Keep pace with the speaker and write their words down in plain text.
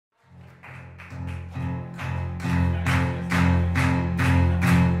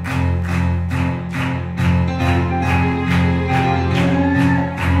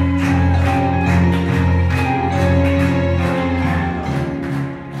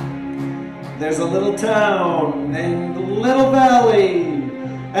there's a little town named Little Valley,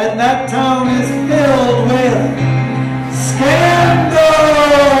 and that town is filled with scandal!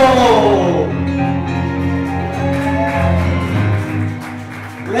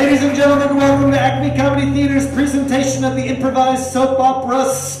 Ladies and gentlemen, welcome to Acme Comedy Theater's presentation of the improvised soap opera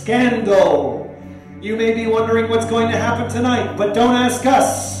Scandal. You may be wondering what's going to happen tonight, but don't ask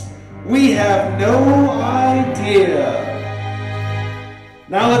us. We have no idea.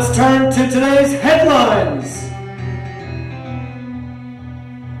 Now let's turn to today's headlines.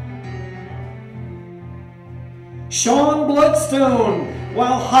 Sean Bloodstone,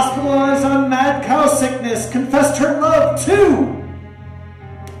 while hospitalized on mad cow sickness, confessed her love to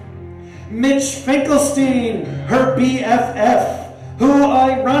Mitch Finkelstein, her BFF, who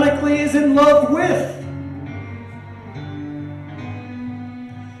ironically is in love with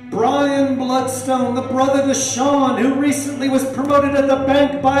Brian Bloodstone, the brother to Sean, who recently was promoted at the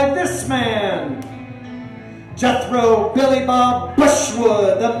bank by this man. Jethro Billy Bob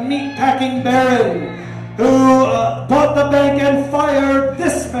Bushwood, the meatpacking baron, who bought the bank and fired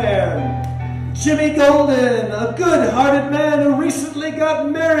this man. Jimmy Golden, a good-hearted man who recently got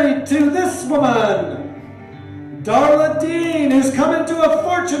married to this woman. Darla Dean, who's come into a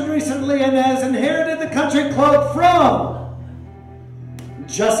fortune recently and has inherited the country club from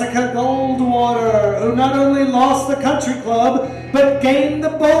Jessica Goldwater, who not only lost the country club, but gained the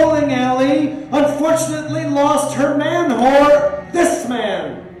bowling alley, unfortunately lost her man whore, this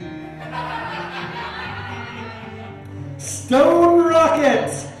man. Stone Rocket,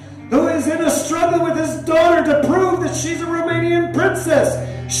 who is in a struggle with his daughter to prove that she's a Romanian princess.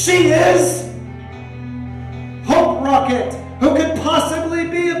 She is Hope Rocket, who could possibly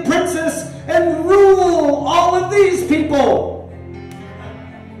be a princess and rule all of these people.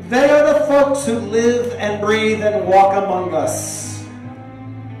 They are the folks who live and breathe and walk among us.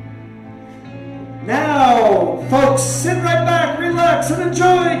 Now, folks, sit right back, relax, and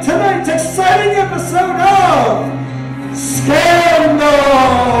enjoy tonight's exciting episode of Scandal!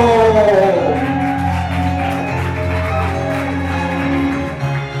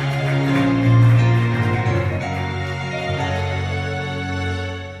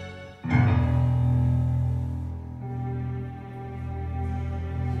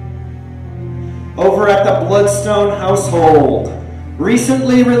 Over at the Bloodstone household,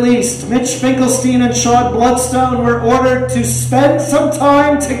 recently released, Mitch Finkelstein and Sean Bloodstone were ordered to spend some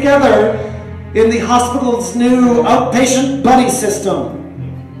time together in the hospital's new outpatient buddy system.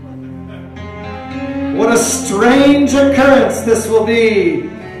 What a strange occurrence this will be,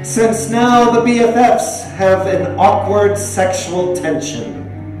 since now the BFFs have an awkward sexual tension.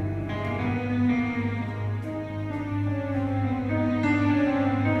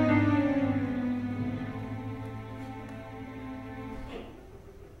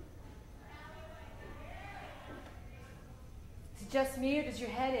 Just me, or does your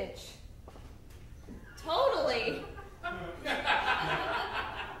head itch? Totally. I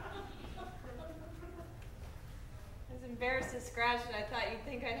was embarrassed to scratch it. I thought you'd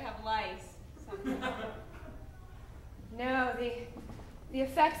think I'd have lice. No, the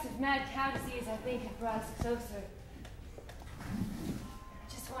effects of mad cow disease, I think, have brought us closer. I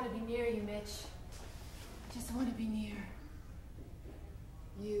just want to be near you, Mitch. I just want to be near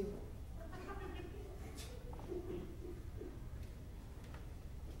you.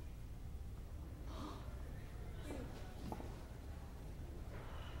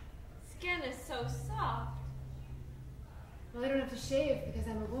 Skin is so soft. Well, I don't have to shave because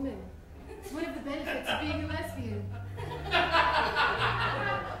I'm a woman. It's one of the benefits of being a lesbian.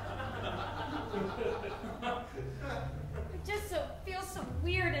 It just feels so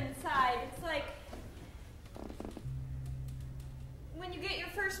weird inside. It's like when you get your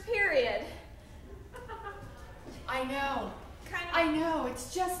first period. I know. Kind of. I know.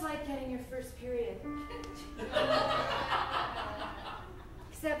 It's just like getting your first period.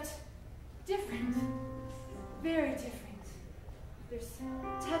 Except different. Very different. There's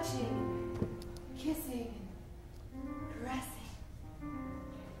touching, kissing, caressing.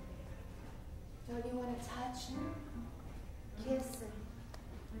 Don't you want to touch, kiss, and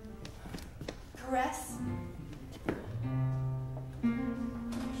caress?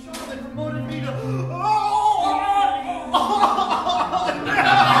 Sean, they promoted me to...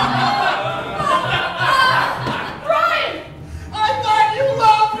 Brian! I thought you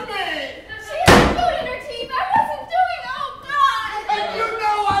loved me! She had food in her teeth. I wasn't doing. Oh God! And you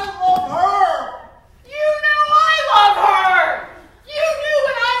know I love her! You know I love her. You knew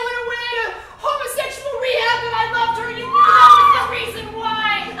when I went away to homosexual rehab that I loved her. You knew that was the reason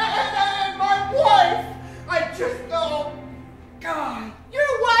why. And my wife!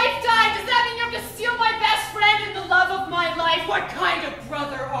 What kind of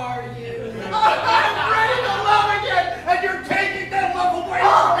brother are you? I'm ready to love again, and you're taking that love away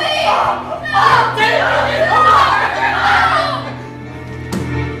Oh, from me! me! I'm taking it away!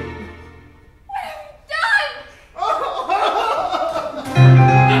 What have you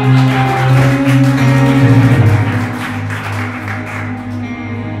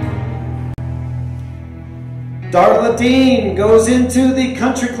done? Darla Dean goes into the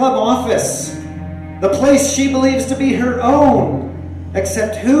country club office, the place she believes to be her own,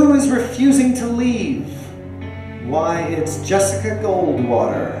 except who is refusing to leave? Why, it's Jessica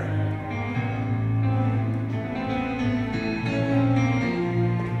Goldwater.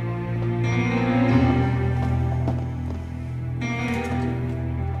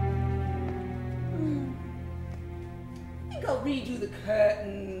 I think I'll redo the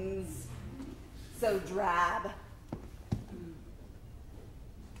curtains. So drab.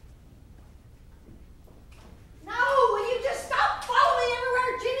 No, will you just stop following me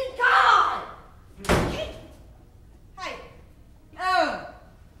everywhere, Jimmy? God! Hey. Oh,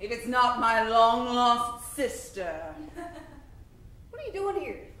 if it's not my long-lost sister. What are you doing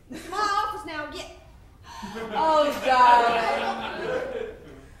here? It's my office now. Get. Oh, darling.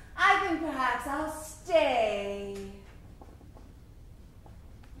 I think perhaps I'll stay.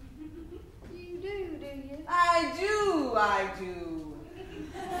 You do you? I do.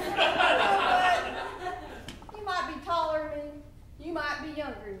 You know what? You might be taller than me. You might be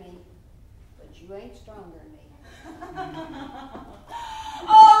younger than me. But you ain't stronger than me.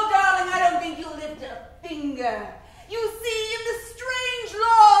 Oh, darling, I don't think you'll lift a finger. You see, in the strange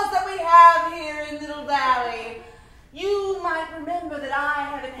laws that we have here in Little Valley, you might remember that I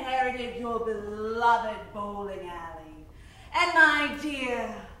have inherited your beloved bowling alley. And my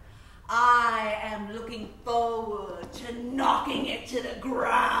dear, I am looking forward to knocking it to the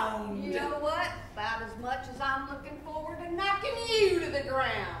ground. You know what? About as much as I'm looking forward to knocking you to the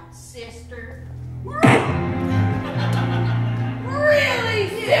ground, sister. Really,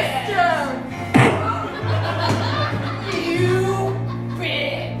 sister? You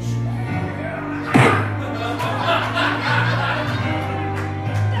bitch!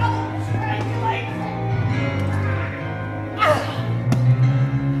 Don't strangulate me.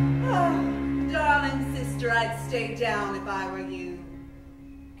 Oh, darling sister, I'd stay down if I were you.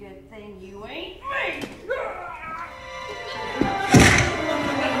 Good thing you ain't me.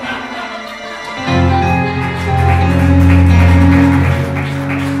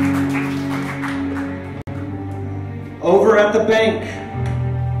 Over at the bank,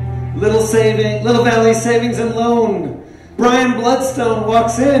 Little Valley Savings and Loan, Brian Bloodstone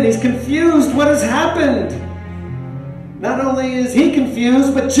walks in. He's confused. What has happened? Not only is he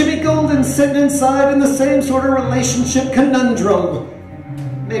confused, but Jimmy Golden's sitting inside in the same sort of relationship conundrum.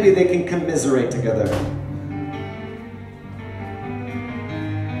 Maybe they can commiserate together.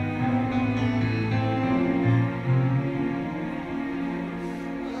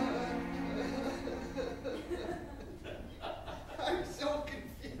 I'm so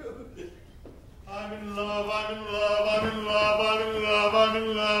confused. I'm in love, I'm in love, I'm in love, I'm in love, I'm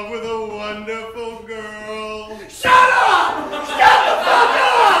in love with a wonderful girl. Shut up! Shut the fuck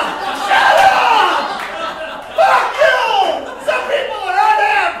up! Shut up! Fuck you! Some people are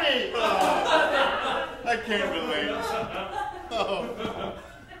unhappy! I can't relate. Oh.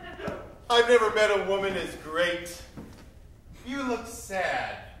 I've never met a woman as great. You look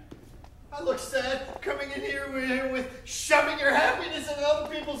sad. I look sad coming in here with shoving your happiness in other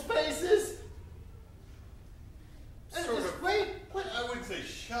people's faces. Sort of. Wait, what? I wouldn't say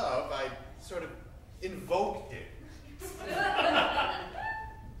shove. I sort of invoked it.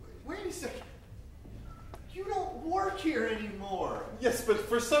 Wait a second. You don't work here anymore. Yes, but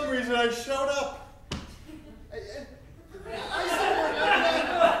for some reason I showed up.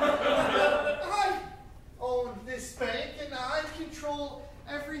 I own this bank and I control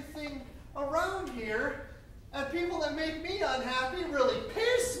everything around here, and people that make me unhappy really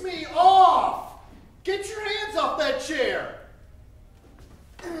piss me off. Get your hands off that chair.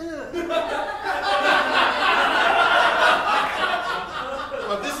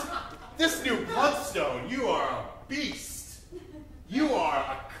 Well, this new Bloodstone, you are a beast. You are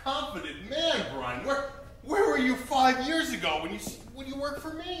a confident man, Brian. Where were you 5 years ago when you worked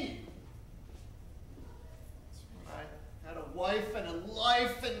for me? I had a wife and a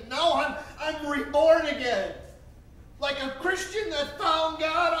life, and now I'm reborn again. Like a Christian that found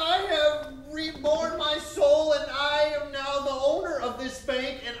God, I have reborn my soul, and I am now the owner of this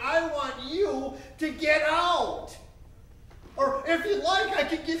bank, and I want you to get out. Or if you'd like, I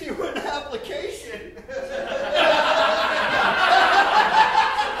could give you an application.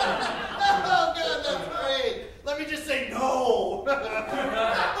 Oh, God, that's great. Let me just say no.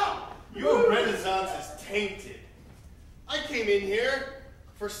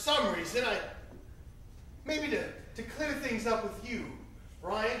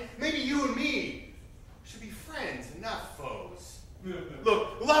 Brian, maybe you and me should be friends and not foes.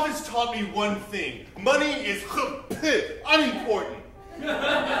 Look, love has taught me one thing. Money is unimportant.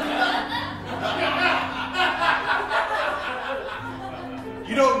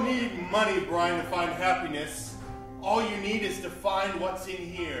 You don't need money, Brian, to find happiness. All you need is to find what's in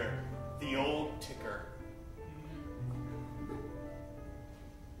here. The old ticker.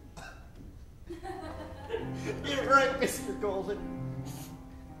 You're right, Mr. Golden.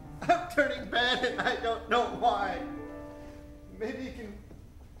 I'm turning bad and I don't know why. Maybe you can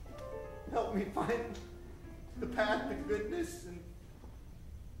help me find the path to goodness and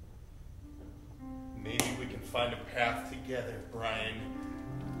maybe we can find a path together, Brian.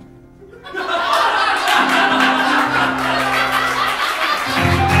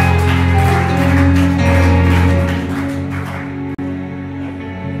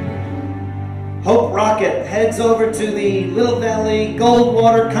 Hope Rocket heads over to the Little Valley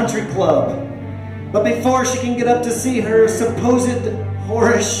Goldwater Country Club. But before she can get up to see her supposed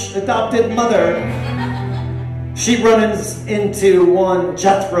whorish adopted mother, she runs into one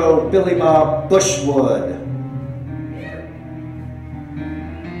Jethro Billy Bob Bushwood.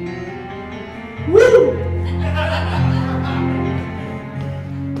 Woo!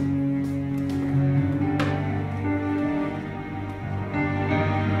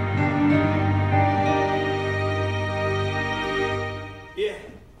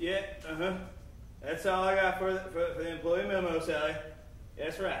 That's all I got for the employee memo, Sally.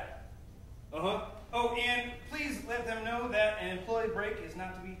 That's right. Oh, and please let them know that an employee break is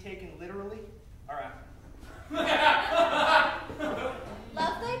not to be taken literally. All right.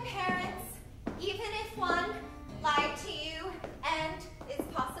 Love thy parents, even if one lied to you and is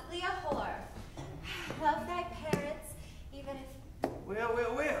possibly a whore. Love thy parents, even if...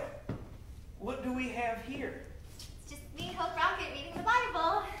 Well. What do we have here? It's just me, Hope Rocket, reading the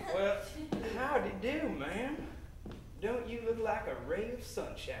Bible. Well, howdy do, ma'am. Don't you look like a ray of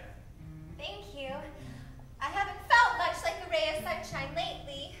sunshine? Thank you. I haven't felt much like a ray of sunshine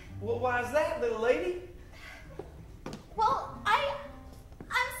lately. Well, why's that, little lady? Well,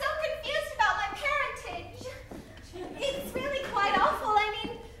 I'm so confused about my parentage. It's really quite awful. I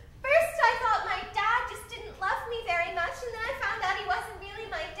mean, first I thought my dad just didn't love me very much, and then I found out he wasn't really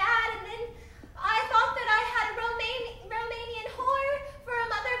my dad, and then I thought that I had a Romanian whore for a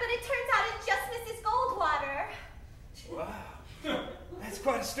mother, but it turns out it's just Mrs. Goldwater. Wow. That's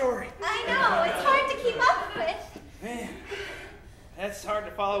quite a story. I know. It's hard to keep up with. Man, that's hard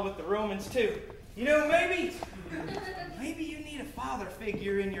to follow with the Romans, too. You know, maybe you need a father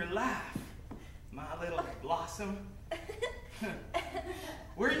figure in your life, my little blossom.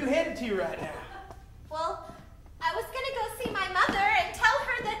 Where are you headed to right now? Well, I was going to go see my mother and tell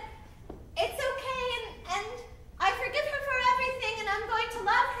her that it's okay and I forgive her for everything and I'm going to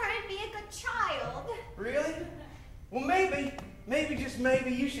love her and be a good child. Really? Well, maybe, just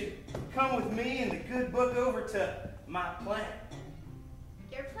maybe, you should come with me and the good book over to my plant.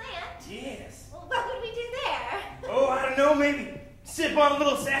 Your plant? Yes. Well, what would we do there? Oh, I don't know, maybe sip on a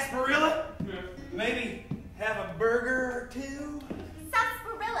little sarsaparilla? Maybe have a burger or two?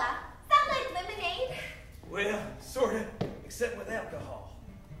 Sarsaparilla? Sound like lemonade? Well, sort of, except with alcohol.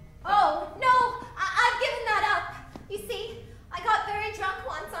 Oh, no, I've given that up. You see, I got very drunk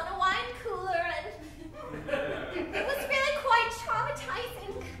once on a wine cooler and it was really quite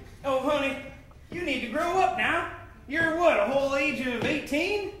traumatizing. Oh, honey, you need to grow up now. You're what, a whole age of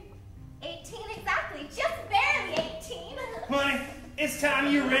 18? 18 exactly, just barely 18. Honey, it's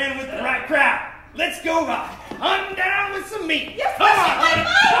time you ran with the right crowd. Let's go ride. I'm down with some meat. You're Come pushing on, my honey.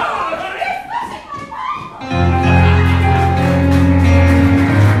 Bible! Come on, honey. You're pushing my Bible!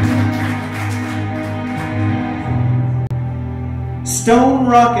 Stone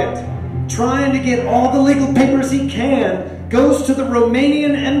Rocket, trying to get all the legal papers he can, goes to the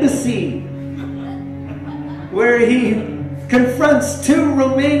Romanian embassy, where he confronts two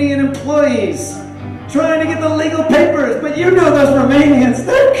Romanian employees trying to get the legal papers. But you know those Romanians,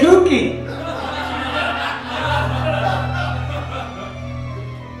 they're kooky.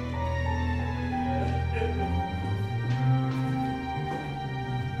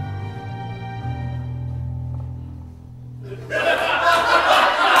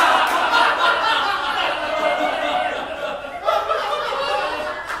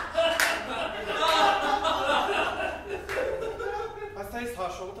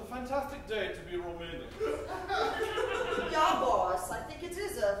 What a fantastic day to be Romanian. Yeah, boss. I think it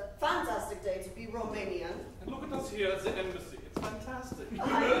is a fantastic day to be Romanian. And look at us here at the embassy. It's fantastic.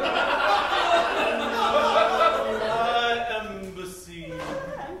 My embassy.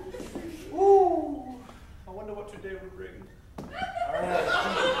 Ooh. I wonder what today will bring. All right.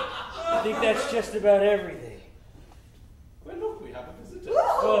 that's just about everything. Well, look, we have a visitor.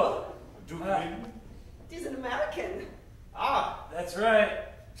 Oh, He's an American. Ah, that's right.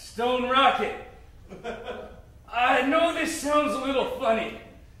 Stone Rocket. I know this sounds a little funny,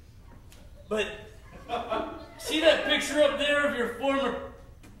 but see that picture up there of your former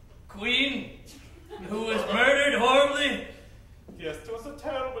queen who was murdered horribly? yes, it was a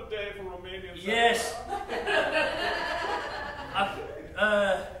terrible day for Romanians. Yes.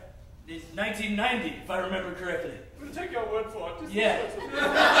 It's 1990, if I remember correctly. We'll take your word for it. Yeah.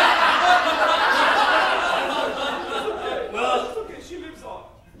 Well, it's okay, she lives on.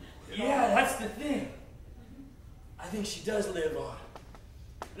 Yeah, that's the thing. I think she does live on.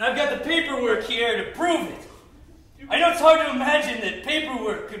 And I've got the paperwork here to prove it. I know it's hard to imagine that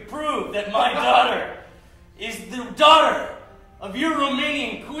paperwork could prove that my daughter is the daughter of your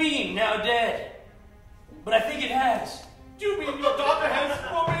Romanian queen, now dead. But I think it has. Do you mean your daughter has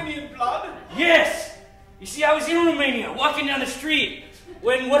Romanian blood? Yes! You see, I was in Romania, walking down the street,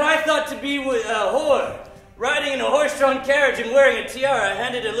 when what I thought to be a whore, riding in a horse-drawn carriage and wearing a tiara,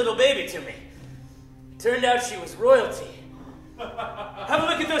 handed a little baby to me. Turned out she was royalty. Have a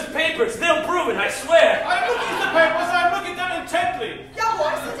look at those papers. They'll prove it, I swear. I'm looking at the papers. I'm looking at them intently. Yeah,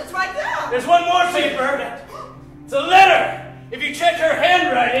 boys, it's right there. There's one more paper. It's a letter. If you check her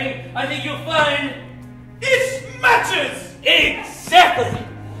handwriting, I think you'll find It matches! exactly.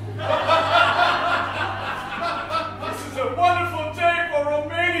 This is a wonderful day for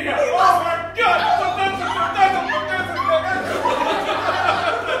Romania. Oh my God!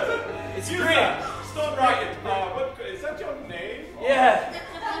 It's great. Stone Rocket. What is that your name? Yeah.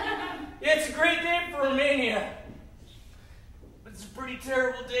 It's a great day for Romania. But it's a pretty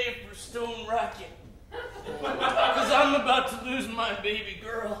terrible day for Stone Rocket. Because I'm about to lose my baby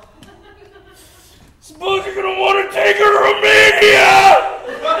girl. Suppose you're gonna want to take her to Romania!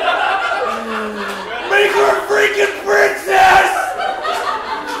 Make her a freaking princess!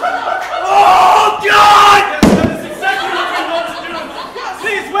 Oh, God! Yes, that is exactly what we want to do.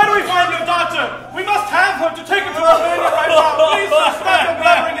 Please, where do we find your daughter? We must have her to take her to Romania right now. Please, sir, stop your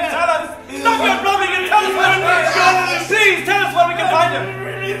blabbering and tell us. Stop your blubbering and tell us where to find her. Please, tell us where we can find her.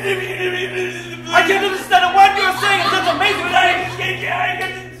 I can't understand a word you're saying. It's such amazing.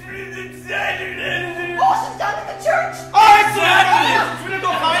 Oh, she's down at the church. Oh, exactly. We're gonna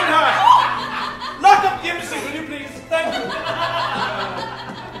go find her. Lock up the embassy, will you please? Thank you.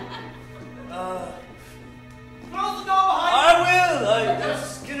 Close the door behind you. I will. I'm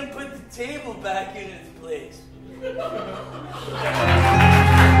just gonna put the table back in its place.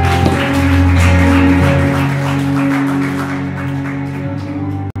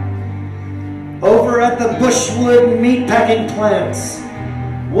 Over at the Bushwood meatpacking plants,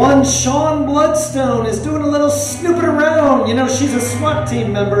 one Sean Bloodstone is doing a little snooping around. You know, she's a SWAT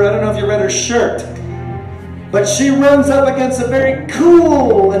team member. I don't know if you read her shirt. But she runs up against a very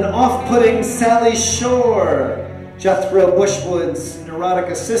cool and off-putting Sally Shore, Jethro Bushwood's neurotic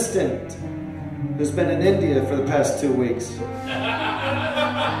assistant, who's been in India for the past 2 weeks.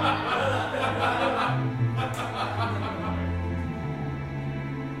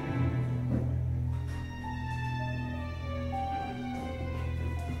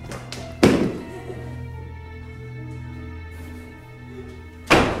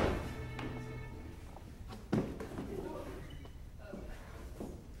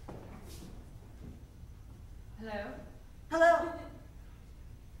 Hello? Hello.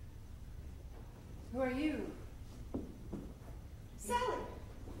 Who are you? Sally.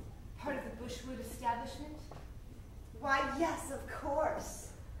 Part of the Bushwood establishment? Why, yes, of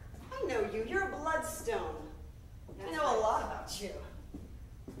course. I know you. You're a Bloodstone. I know a lot about you.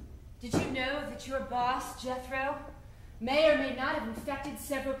 Did you know that your boss, Jethro, may or may not have infected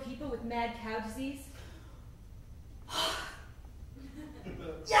several people with mad cow disease?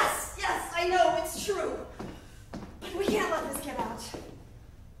 Yes, yes, I know, it's true. But we can't let this get out.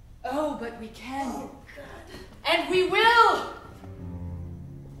 Oh, but we can. Oh, God. And we will!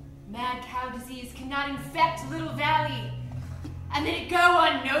 Mad cow disease cannot infect Little Valley. And then it go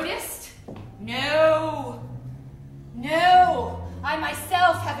unnoticed? No. No. I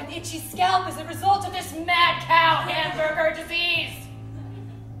myself have an itchy scalp as a result of this mad cow hamburger disease.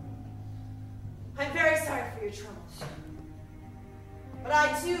 I'm very sorry for your troubles. But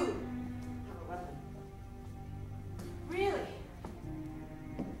I, too, have a weapon. Really?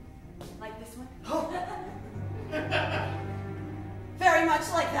 Like this one? Oh. Very much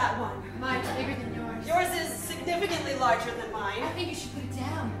like that one. Mine's bigger than yours. Yours is significantly larger than mine. I think you should put it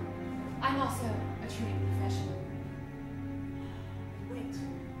down. I'm also a trained professional. Wait.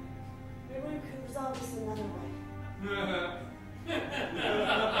 Maybe we could resolve this another way.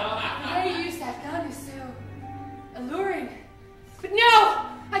 Hey,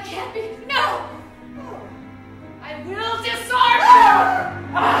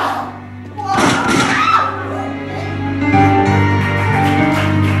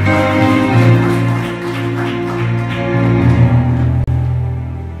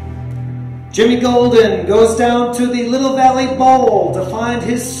 Jimmy Golden goes down to the Little Valley Bowl to find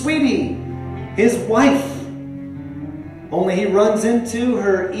his sweetie, his wife. Only he runs into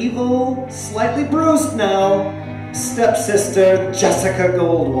her evil, slightly bruised now, stepsister Jessica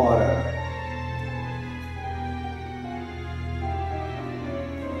Goldwater.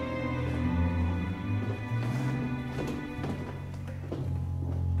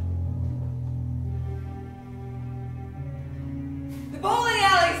 The bowling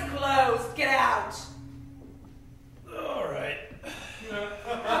alley's closed. Get out. All right.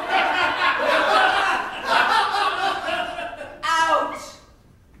 Out. I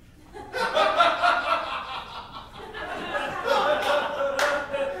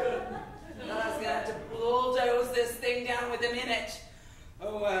was gonna have to bulldoze this thing down within a minute.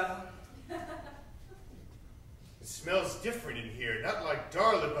 Oh well. It smells different in here. Not like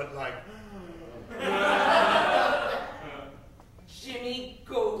Darla, but like... Jimmy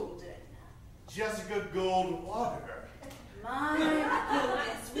Golden. Jessica Goldwater. My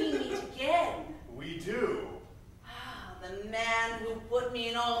goodness, we meet again. We do. The man who put me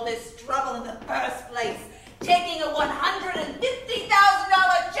in all this trouble in the first place, taking a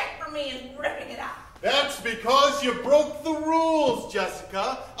 $150,000 check from me and ripping it up. That's because you broke the rules,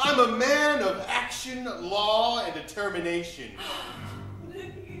 Jessica. I'm a man of action, law, and determination.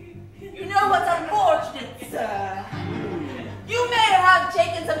 You know what's unfortunate, sir? You may have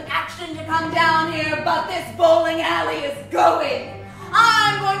taken some action to come down here, but this bowling alley is going.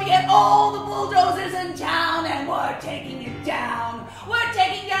 I'm going to get all the bulldozers in town, and we're taking it down. We're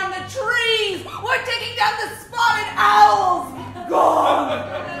taking down the trees. We're taking down the spotted owls. Gone.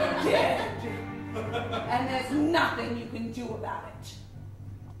 Dead. And there's nothing you can do about it.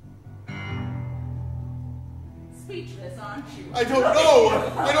 Speechless, aren't you? I don't know.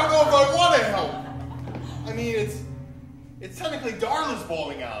 I don't know if I want to help. I mean, it's technically Darla's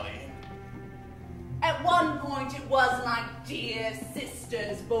bowling alley. At one point it was my dear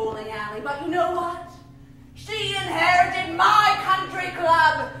sister's bowling alley, but you know what? She inherited my country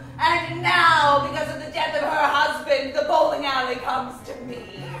club, and now, because of the death of her husband, the bowling alley comes to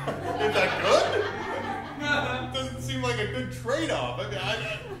me. Is that good? Doesn't seem like a good trade-off. I mean,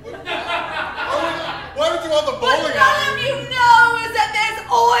 why would you want the bowling alley? What none of you know is that there's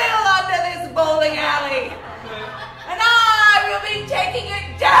oil under this bowling alley. And I will be taking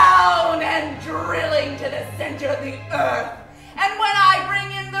it down and drilling to the center of the earth. And when I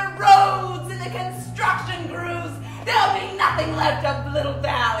bring in the roads and the construction crews, there'll be nothing left of Little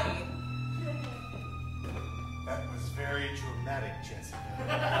Valley. That was very dramatic, Jessica.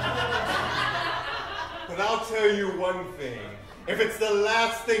 But I'll tell you one thing. If it's the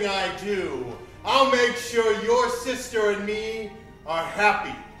last thing I do, I'll make sure your sister and me are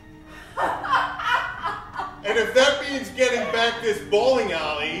happy. And if that means getting back this bowling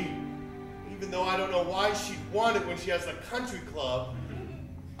alley, even though I don't know why she'd want it when she has a country club,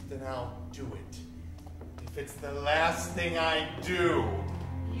 then I'll do it. If it's the last thing I do.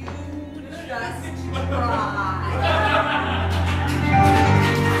 You just try.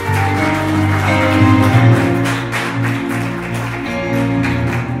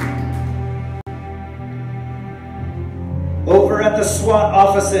 Over at the SWAT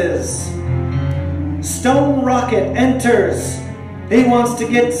offices, Stone Rocket enters. He wants to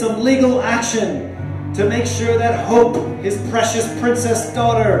get some legal action to make sure that Hope, his precious princess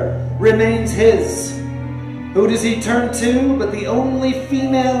daughter, remains his. Who does he turn to but the only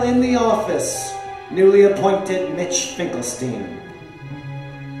female in the office, newly appointed Mitch Finkelstein.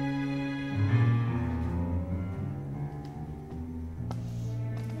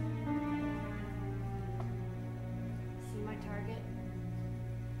 See my target?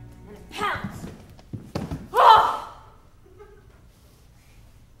 And it pounds! Oh!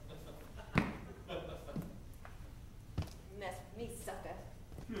 Mess with me, sucker.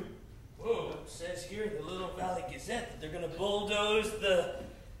 Whoa, it says here in the Little Valley Gazette that they're gonna bulldoze the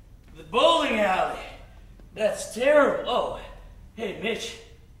bowling alley. That's terrible. Oh, hey, Mitch,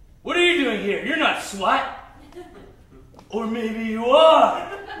 what are you doing here? You're not SWAT. Or maybe you are.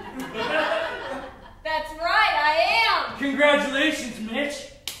 That's right, I am! Congratulations,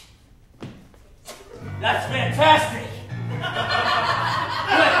 Mitch. That's fantastic. Good.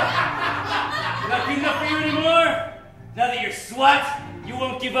 Not good enough for you anymore? Now that you're SWAT, you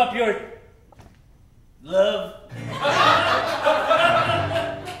won't give up your love?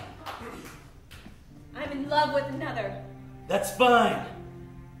 I'm in love with another. That's fine.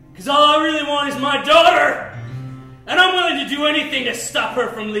 Because all I really want is my daughter. And I'm willing to do anything to stop her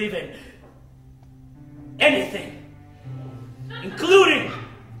from leaving. Anything. Including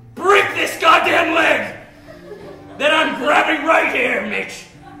break this goddamn leg that I'm grabbing right here, Mitch.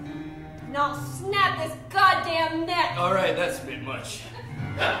 Not snap this goddamn neck. All right, that's a bit much.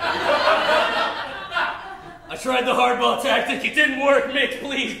 I tried the hardball tactic. It didn't work. Mitch,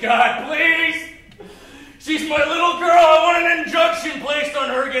 please, God, please. She's my little girl. I want an injunction placed on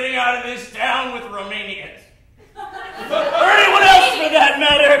her getting out of this town with Romanians. Or anyone else for that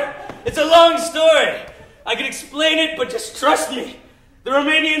matter. It's a long story. I can explain it, but just trust me. The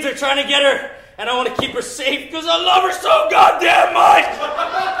Romanians are trying to get her, and I want to keep her safe because I love her so goddamn much.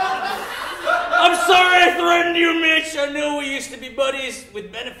 I'm sorry I threatened you, Mitch. I knew we used to be buddies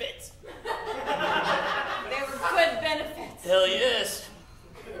with benefits. They were good benefits. Hell yes.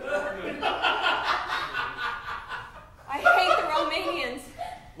 I hate the Romanians.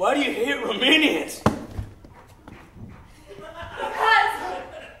 Why do you hate Romanians?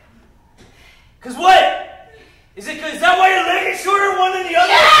 Cause what? Is that why your leg is shorter one than the other?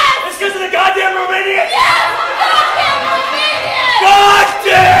 Yes! It's because of the goddamn Romanians? Yes!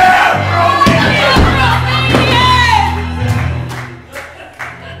 Goddamn Romanians! Goddamn Romanians!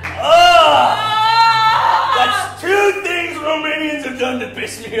 That's two things Romanians have done to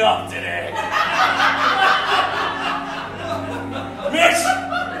piss me off today. Mitch,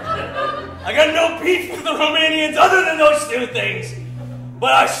 I got no beef with the Romanians other than those two things.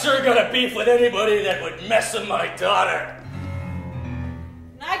 But I sure got a beef with anybody that would mess with my daughter.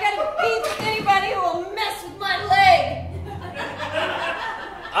 And I got a beef with anybody who will mess with my leg.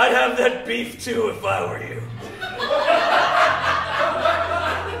 I'd have that beef too if I were you.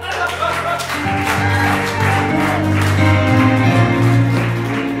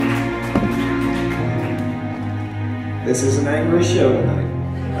 This is an angry show tonight.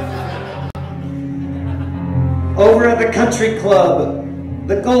 Over at the country club,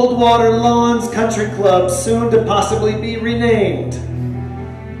 the Goldwater Lawns Country Club, soon to possibly be renamed.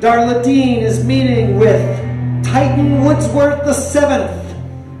 Darla Dean is meeting with Titan Woodsworth VII,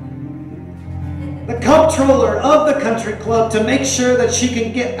 the comptroller of the country club, to make sure that she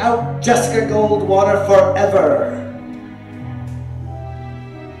can get out Jessica Goldwater forever.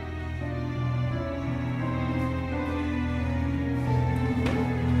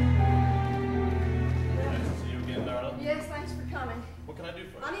 Yes, thanks for coming. What can I do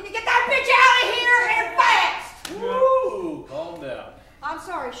for you? I need to get that bitch out of here and fast! Woo! Calm down. I'm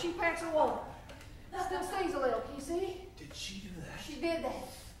sorry, she packs a wall. Still stings a little, can you see? Did she do that? She did that.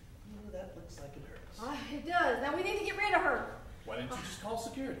 Oh, that looks like it hurts. It does. Now we need to get rid of her. Why didn't you just call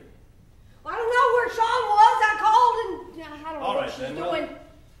security? I don't know where Sean was. I called and I don't know All what right, she's then, doing.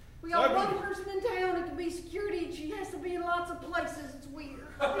 We got sorry. one person in town that can be security, and she has to be in lots of places. It's weird.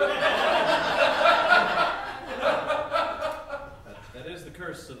 That is the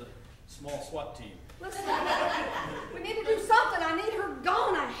curse of the small SWAT team. Listen, we need to do something. I need her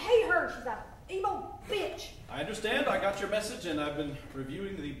gone. I hate her. She's an evil bitch. I understand. I got your message, and I've been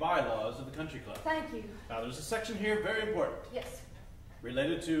reviewing the bylaws of the country club. Thank you. Now, there's a section here, very important, Yes.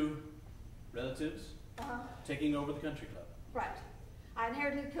 related to relatives taking over the country club. Right. I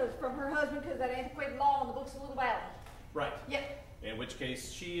inherited it from her husband because that antiquated law in the books of Little Valley. Right. Yep. In which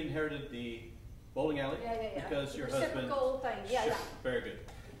case, she inherited the bowling alley Yeah. because your husband. Reciprocal thing. Yeah, Sure. yeah. Very good.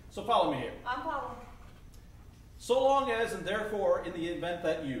 So follow me here. I'm following. So long as, and therefore, in the event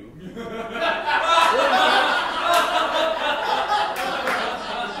that you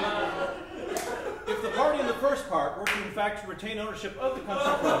if the party in the first part were to in fact retain ownership of the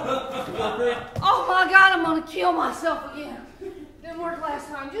country club, you will agree? Oh my God, I'm gonna kill myself again. Didn't work last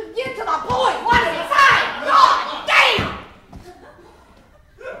time. Just get to the point. What does it say? God damn!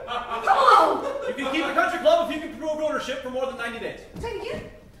 Come on! You can keep the country club if you can prove ownership for more than 90 days. Say it again.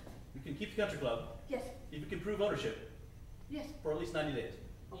 You can keep the country club Yes. if you can prove ownership Yes. for at least 90 days.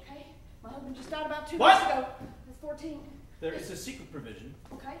 Okay. My husband just died about 2 What? weeks ago. That's 14. There is a secret provision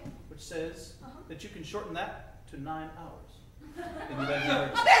Okay. which says that you can shorten that to 9 hours. In the event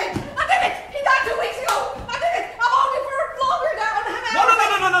I did it! I did it! He died 2 weeks ago! I did it! I'm on it for longer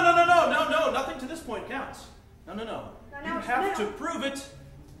now. No, nothing to this point counts. No. Now You it's have now. to prove it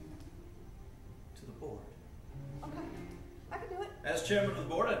to the board. Okay. I can do it. As chairman of the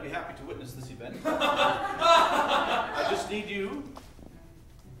board, I'd be happy to witness this event. I just need you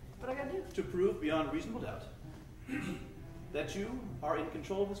What I gotta do? to prove beyond reasonable doubt that you are in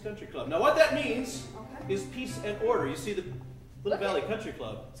control of this country club. Now, what that means is peace and order. You see, the Little Valley Country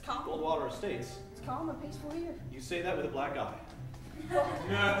Club, calm. Goldwater Estates, It's calm and peaceful here. you say that with a black eye.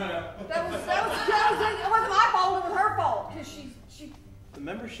 That wasn't my fault. It was her fault. Because she. The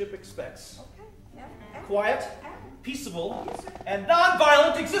membership expects Okay. Yeah. quiet, peaceable, and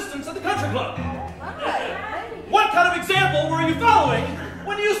non-violent existence at the country club. Okay. What kind of example were you following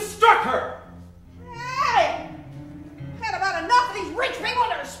when you struck her? Hey! Had about enough of these rich people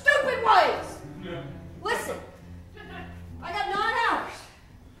and their stupid ways.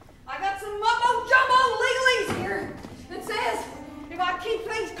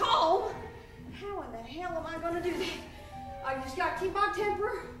 in the hell am I gonna do that? I just gotta keep my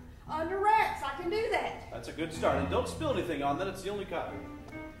temper under wraps. I can do that. That's a good start. And don't spill anything on that. It's the only copy.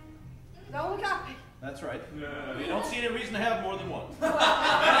 The only copy. That's right. You don't see any reason to have more than one.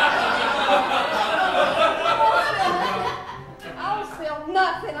 I'll spill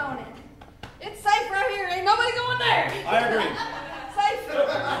nothing on it. It's safe right here. Ain't nobody going there. I agree. Safe. It's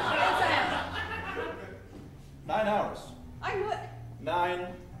out. 9 hours. I can do it. 9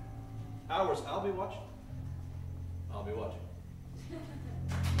 hours. I'll be watching. I'll be watching.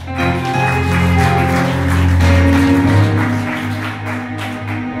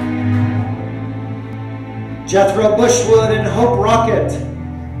 Jethro Bushwood and Hope Rocket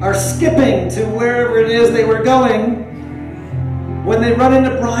are skipping to wherever it is they were going when they run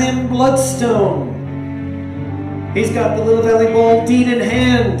into Brian Bloodstone. He's got the Little Valley Bowl deed in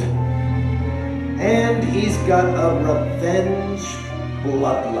hand, and he's got a revenge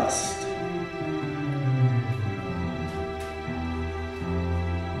bloodlust.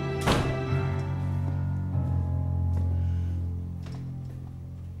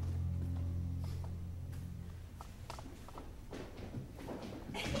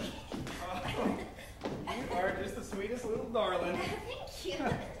 You are just the sweetest little darling. Thank you.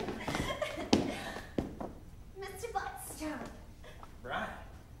 Mr. Bloodstone. Brian,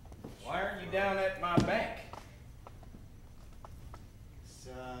 why aren't you down at my bank?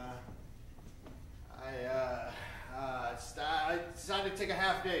 I decided to take a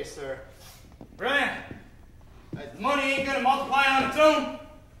half day, sir. Brian, money ain't gonna multiply on its own.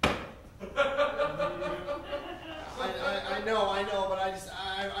 I know, but I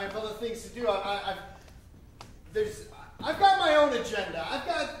have other things to do. I've got my own agenda. I've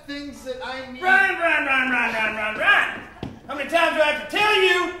got things that I need. Brian! How many times do I have to tell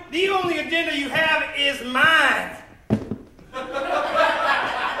you the only agenda you have is mine?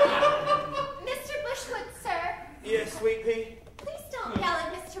 Mr. Bushwood, sir. Yes, sweet pea? Please don't yell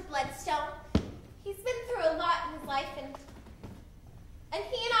at Mr. Bloodstone. He's been through a lot in his life, and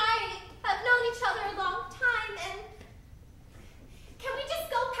he and I have known each other a long time, and can we just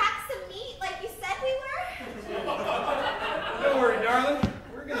go pack some meat like you said we were? Don't worry, darling.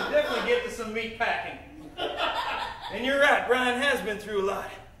 We're gonna definitely get to some meat packing. And you're right, Brian has been through a lot.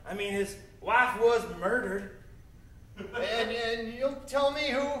 I mean, his wife was murdered. And you'll tell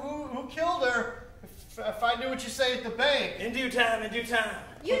me who killed her if I do what you say at the bank. In due time, in due time.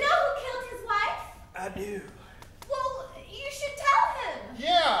 You know who killed his wife? I do. Well, you should tell him.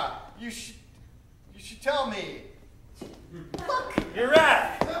 Yeah, you should tell me. Look. You're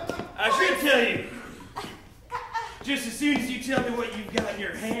right. I should tell you. Just as soon as you tell me what you've got in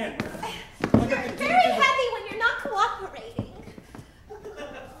your hand. You're very heavy when you're not cooperating.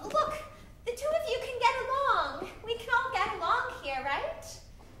 Look, the two of you can get along. We can all get along here, right?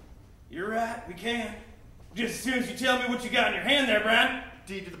 You're right, we can. Just as soon as you tell me what you got in your hand there, Brian.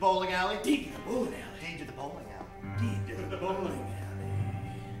 Deed to the bowling alley? Deed to the bowling alley. Deed to the bowling alley. Deed to the bowling alley.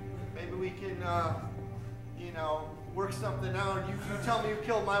 Maybe we can, work something out. You tell me you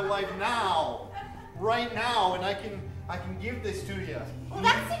killed my wife now. Right now, and I can give this to you. Well,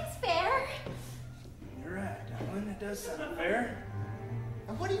 that seems fair. You're right, darling. It does sound fair.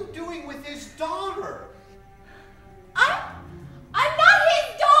 And what are you doing with his daughter? I'm not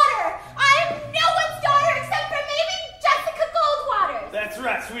his daughter. I'm no one's daughter except for maybe Jessica Goldwater. That's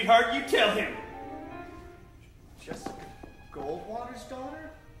right, sweetheart. You tell him. Jessica Goldwater's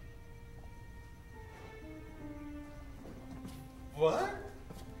daughter? What?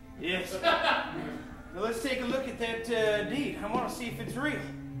 Yes. Now let's take a look at that deed. I want to see if it's real.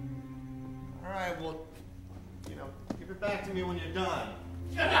 All right, well, give it back to me when you're done.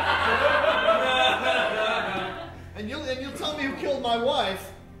 and you'll tell me who killed my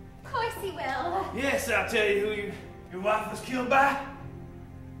wife. Of course he will. Yes, I'll tell you who your wife was killed by.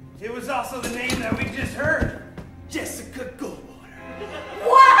 It was also the name that we just heard. Jessica Goldwater.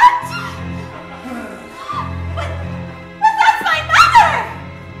 What? But that's my mother!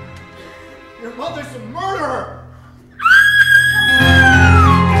 Your mother's a murderer!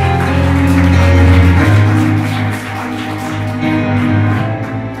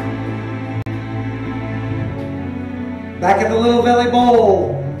 Back at the Little Valley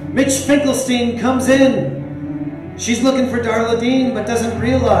Bowl, Mitch Finkelstein comes in. She's looking for Darla Dean, but doesn't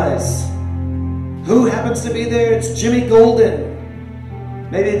realize who happens to be there. It's Jimmy Golden.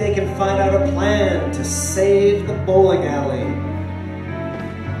 Maybe they can find out a plan to save the bowling alley.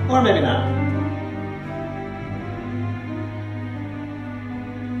 Or maybe not.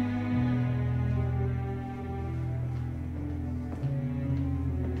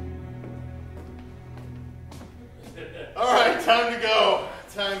 All right, time to go.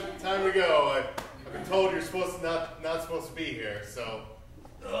 Time to go. told you're supposed to not supposed to be here, so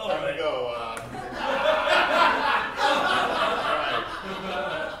time to go. All right.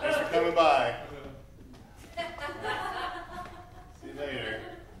 Thanks for coming by. See you later.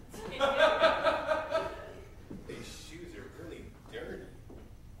 These shoes are really dirty.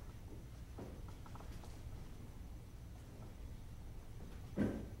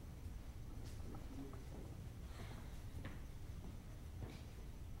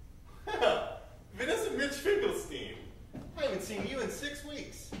 Vanessa Mitch Finkelstein. I haven't seen you in 6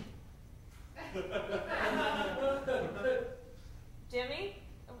 weeks. Jimmy,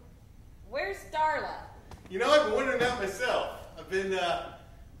 where's Darla? You know, I've been wondering that myself. I've been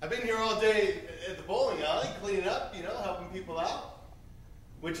here all day at the bowling alley, cleaning up, you know, helping people out.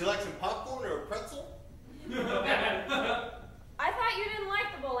 Would you like some popcorn or a pretzel? I thought you didn't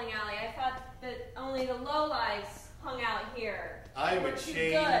like the bowling alley. I thought that only the lowlives hung out here. I'm a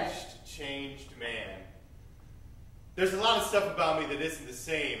changed man. There's a lot of stuff about me that isn't the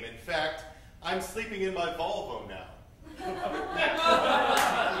same. In fact, I'm sleeping in my Volvo now.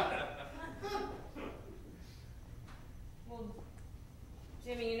 Well,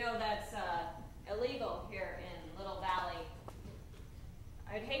 Jimmy, you know that's illegal here in Little Valley.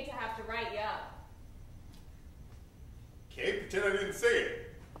 I'd hate to have to write you up. Okay, pretend I didn't say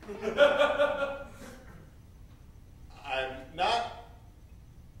it. I'm not...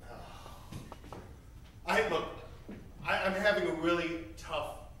 I'm having a really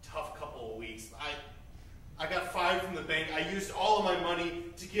tough couple of weeks. I got fired from the bank. I used all of my money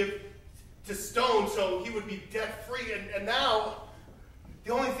to give to Stone so he would be debt-free. And now,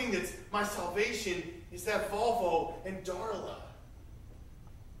 the only thing that's my salvation is that Volvo and Darla.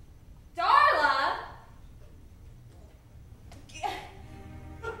 Darla?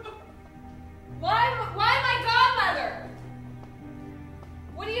 Why my godmother?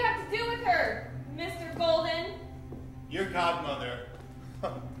 What do you have to do with her, Mr. Golden? Your godmother.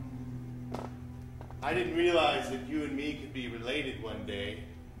 I didn't realize that you and me could be related one day.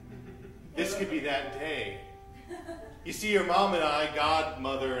 This could be that day. You see, your mom and I,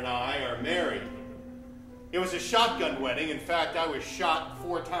 godmother and I, are married. It was a shotgun wedding. In fact, I was shot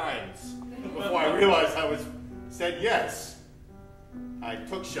 4 times before I realized said yes. I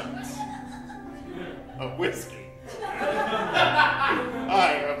took shots of whiskey. I'm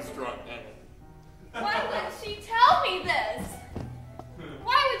drunk. Why would she tell me this?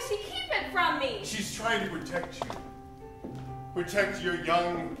 Why would she keep it from me? She's trying to protect you. Protect your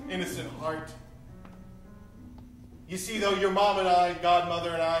young, innocent heart. You see, though, your mom and I, godmother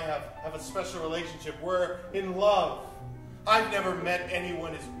and I, have a special relationship. We're in love. I've never met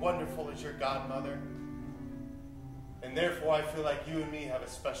anyone as wonderful as your godmother. And therefore, I feel like you and me have a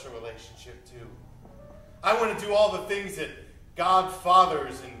special relationship, too. I want to do all the things that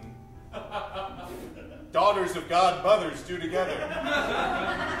godfathers and daughters of godmothers do together.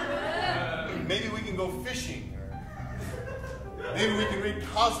 Maybe we can go fishing, or maybe we can read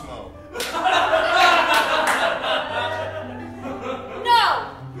Cosmo.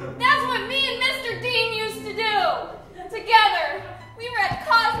 No! That's what me and Mr. Dean used to do! Together! We read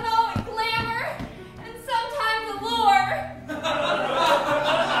Cosmo and Glamour, and sometimes Allure!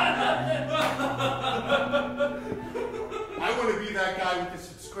 I want to be that guy with the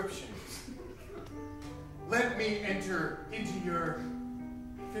subscriptions. Let me enter into your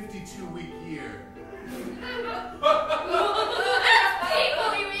 52-week year. That's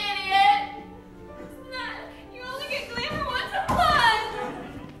people, you idiot! You only get Glamour once a month!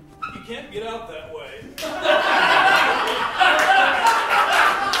 You can't get out that way.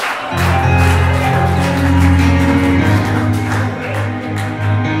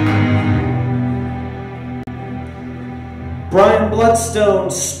 Brian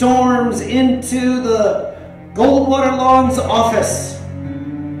Bloodstone storms into the Goldwater Lawns office.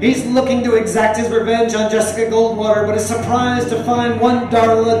 He's looking to exact his revenge on Jessica Goldwater, but is surprised to find one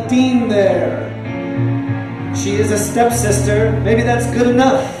Darla Dean there. She is a stepsister. Maybe that's good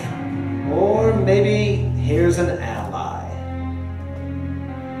enough. Or maybe here's an ally.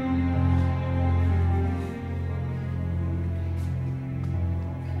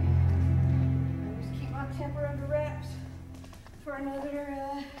 Just keep my temper under wraps for another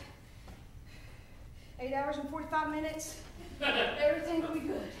 8 hours and 45 minutes. Everything will be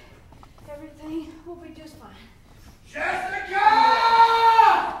good. Everything will be just fine. Jessica!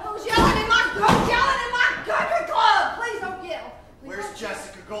 Who's yelling in my country club? Please don't yell. Please Where's don't.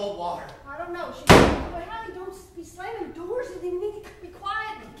 Jessica Goldwater? I don't know. But Hallie, don't be slamming doors. You need to be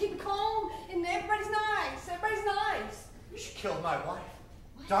quiet, keep it calm, and everybody's nice. Everybody's nice. She killed my wife.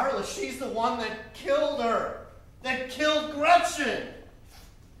 Darla, she's the one that killed her. That killed Gretchen.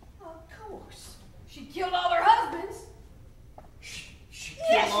 Of course. She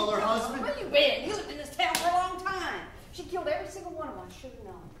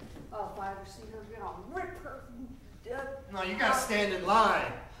stand in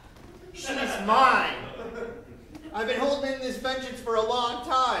line. She's mine. I've been holding in this vengeance for a long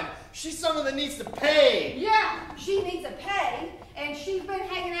time. She's someone that needs to pay. Yeah, she needs to pay, and she's been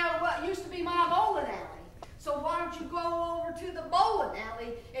hanging out at what used to be my bowling alley. So why don't you go over to the bowling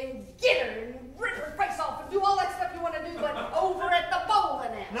alley and get her and rip her face off and do all that stuff you want to do, but over at the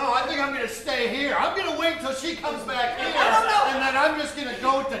bowling alley? No, I think I'm going to stay here. I'm going to wait till she comes back here, No. and then I'm just going to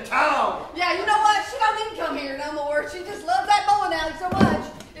go to town. Yeah, you know what? She don't even come here no more. She just loves that bowling alley so much.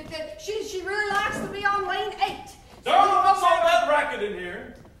 She really likes to be on lane 8. Darling, what's all that racket in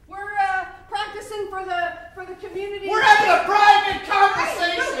here? We're practicing for the community. We're having a private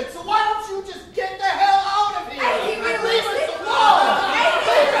conversation, so why don't you just get the hell out of here? Hey, and leave us alone?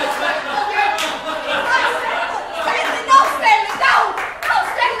 Stanley, no, Stanley, no! No,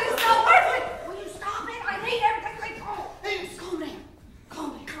 Stanley, it's not worth it! Will you stop it? I need everything to calm. Hey, calm down. Calm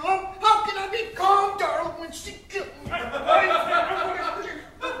down. Calm? How can I be calm, darling, when she killed me?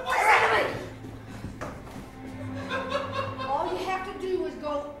 All you have to do is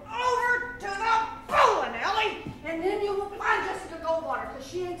go over to the bowling alley, and then you will find Jessica Goldwater, because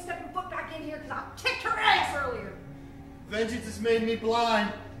she ain't stepping foot back in here because I kicked her ass earlier. Vengeance has made me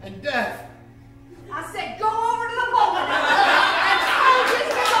blind and deaf. I said go over to the bowling alley and find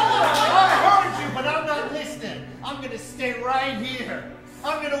Jessica Goldwater. I heard you, but I'm not listening. I'm going to stay right here.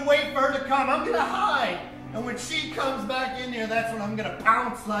 I'm going to wait for her to come. I'm going to hide. And when she comes back in here, that's when I'm going to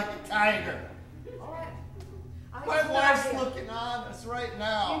pounce like a tiger. My wife's looking on us right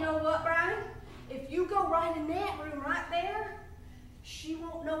now. You know what, Brian? If you go right in that room right there, she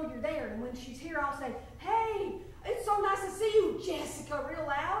won't know you're there. And when she's here, I'll say, hey, it's so nice to see you, Jessica, real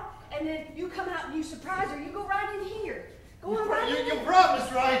loud. And then you come out and you surprise her. You go right in here. Go on right in there. You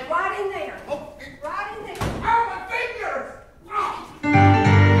promised, right? Right in there. Oh. Right in there. Ow, my fingers!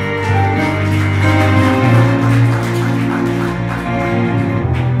 Oh.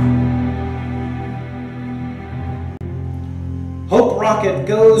 Hope Rocket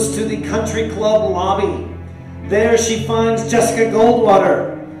goes to the country club lobby. There she finds Jessica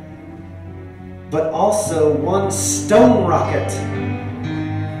Goldwater, but also one Stone Rocket.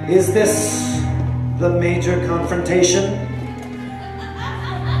 Is this the major confrontation?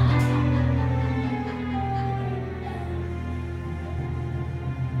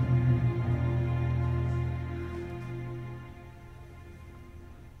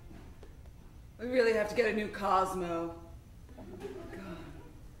 We really have to get a new Cosmo.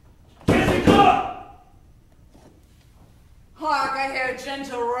 Hark, I hear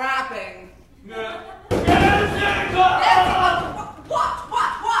gentle rapping. What?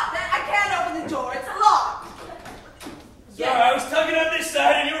 I can't open the door. It's locked. Sorry, I was tugging on this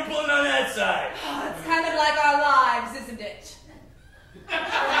side and you were pulling on that side. Oh, it's kind of like our lives, isn't it?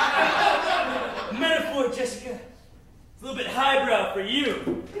 Metaphor, Jessica. It's a little bit highbrow for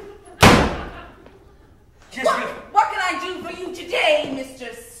you. Jessica. What can I do for you today,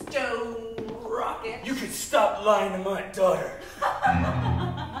 Mr. Stone Rocket? You could stop lying to my daughter.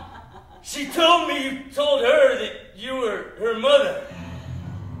 She told me you told her that you were her mother.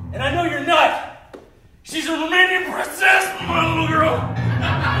 And I know you're not. She's a Romanian princess, my little girl.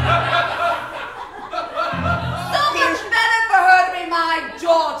 So much better for her to be my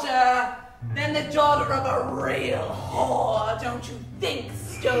daughter than the daughter of a real whore, don't you think,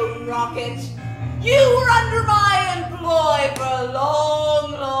 Stone Rocket? You were under my employ for a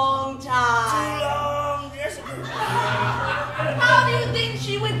long, long time. Too long, Jessica. How do you think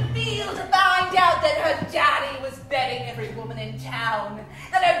she would feel to find out that her daddy was betting every woman in town?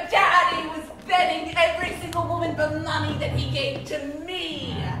 That her daddy was betting every single woman for money that he gave to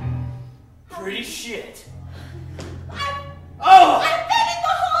me? Pretty shit. I've Oh! been in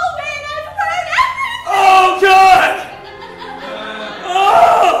the hallway and I've heard everything! Oh, God!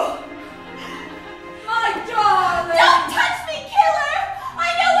 Oh! My darling! Don't touch me, killer! I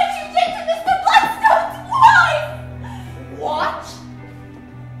know what you did to Mr. Bloodstone's wife! What?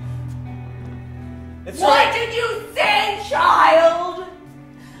 That's What right. did you say, child?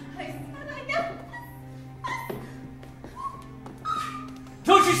 I said I know.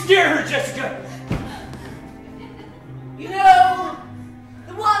 Don't you scare her, Jessica! You know,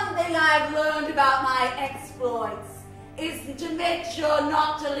 the one thing I've learned about my exploits is to make sure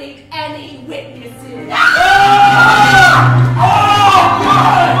not to leave any witnesses.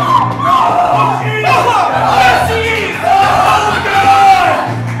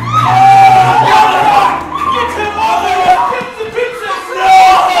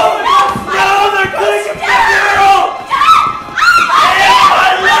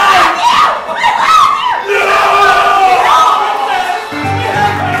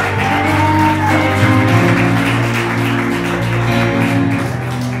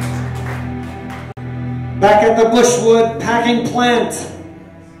 Back at the Bushwood packing plant,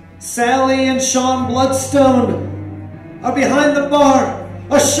 Sally and Sean Bloodstone are behind the bar.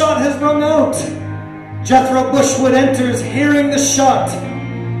 A shot has rung out. Jethro Bushwood enters, hearing the shot.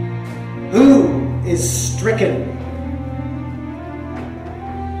 Who is stricken?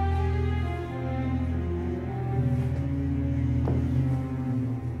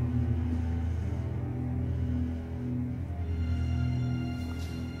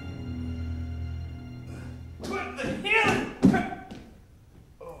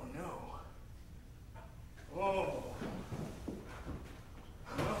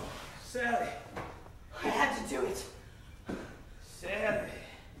 Sally. I had to do it. Sally.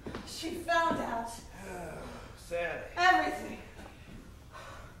 She found out. Sally. Everything.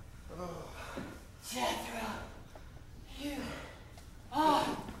 Oh. Jethro. You.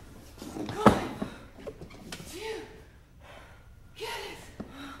 Oh. God. Do you get it?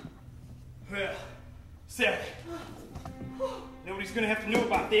 Well, Sally. Nobody's gonna have to know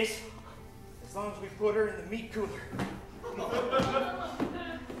about this as long as we put her in the meat cooler.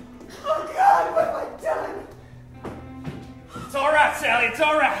 Oh God, what have I done? It's all right, Sally. It's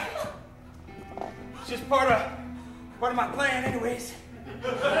all right. It's just part of my plan, anyways.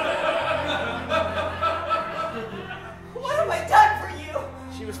 What have I done for you?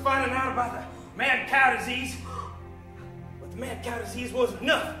 She was finding out about the mad cow disease, but the mad cow disease wasn't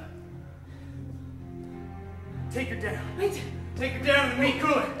enough. Take her down. Wait. Take her down to the meat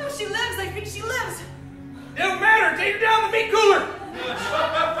cooler. No, she lives. I think she lives. It don't matter. Take her down to the meat cooler.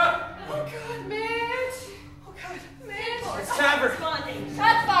 Oh God, Mitch. Oh God, Mitch. It's time for Responding.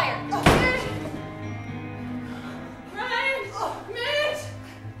 Shots fired. Oh, Mitch. Ryan. Oh, Mitch.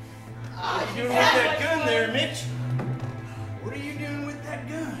 What are you doing with that gun there, Mitch? What are you doing with that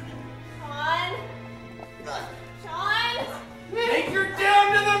gun? Sean. Sean. Take her down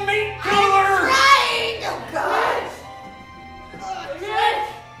to the meat cooler. Right. Oh God.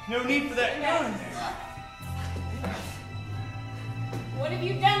 No need for that gun there. What have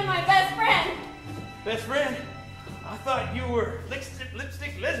you done to my best friend? Best friend, I thought you were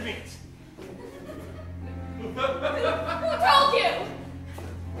lipstick lesbians. Who told you?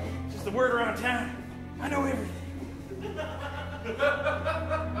 Just the word around town. I know everything.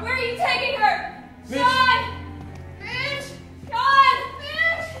 Where are you taking her? Mitch. Sean! Mitch! Sean!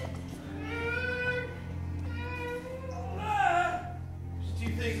 Mitch! There's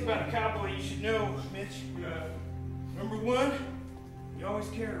two things about a cowboy you should know, Mitch. Number one, you always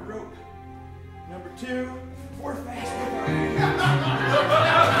carry a rope. Number two, we're fast with our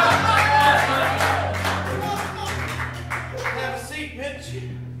Have a seat, Mitch.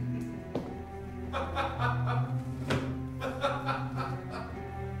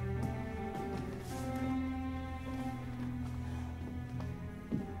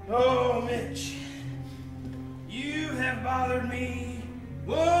 Oh, Mitch, you have bothered me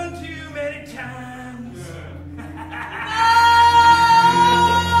one too many times.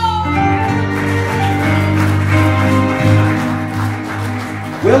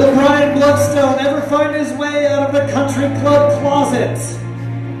 Will Brian Bloodstone ever find his way out of the country club closet?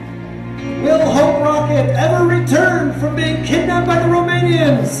 Will Hope Rocket ever return from being kidnapped by the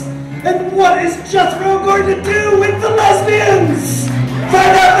Romanians? And what is Jethro going to do with the lesbians?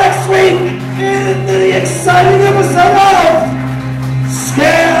 Find out!